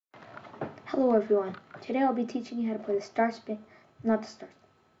Hello everyone. Today I'll be teaching you how to play the star spin, not the star,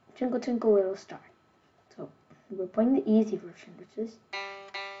 Twinkle Twinkle Little Star. So we're playing the easy version, which is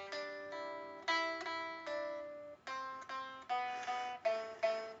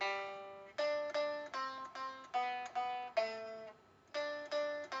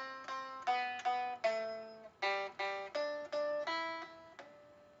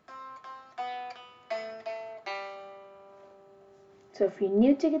so if you're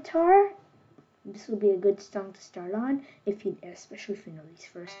new to guitar, this will be a good song to start on, especially if you know these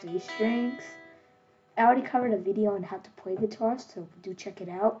first three strings. I already covered a video on how to play guitar, so do check it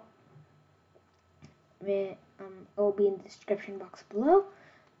out. It will be in the description box below.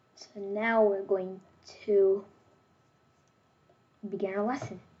 So now we're going to begin our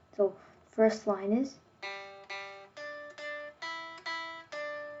lesson. So first line is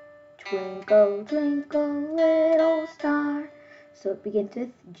Twinkle, twinkle, little star. So it begins with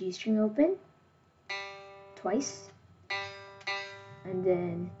G string open twice, and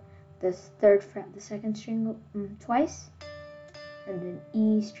then the third fret, the second string twice, and then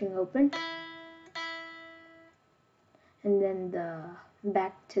E string open, and then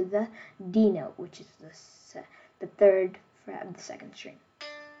back to the D note, which is the third fret of the second string,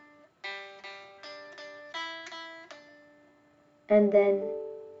 and then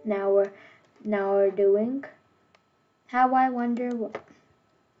now we're doing How I Wonder What.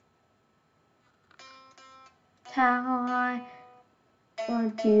 How I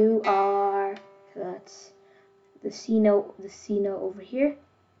Want You Are. So that's the C note over here.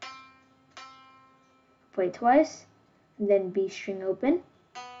 Play twice, and then B string open,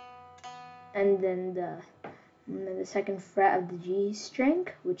 and then the second fret of the G string,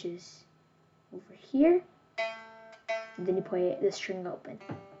 which is over here, and then you play the string open.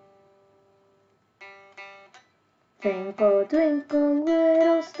 Twinkle, twinkle,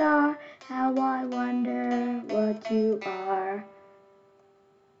 little star, how I wonder what you are.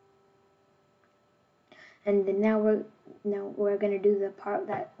 And then now we're gonna do the part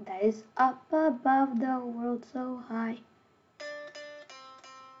that is up above the world so high.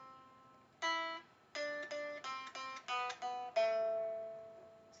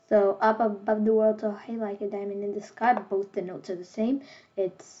 So up above the world so high, like a diamond in the sky. Both the notes are the same.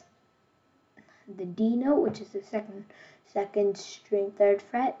 It's the D note, which is the second string, third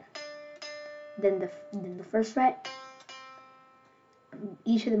fret, then the first fret.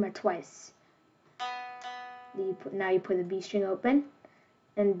 Each of them are twice. Now you put the B string open,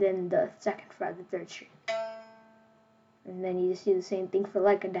 and then the second fret of the third string, and then you just do the same thing for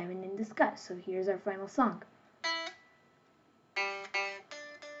Like a Diamond in the Sky. So here's our final song.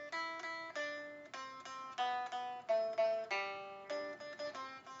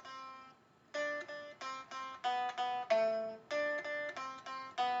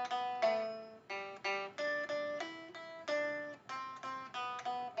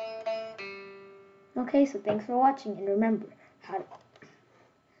 Okay, so thanks for watching, and remember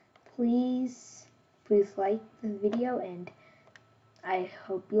please like the video, and I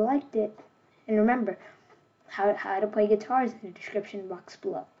hope you liked it. And remember, how to play guitar is in the description box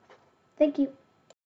below. Thank you.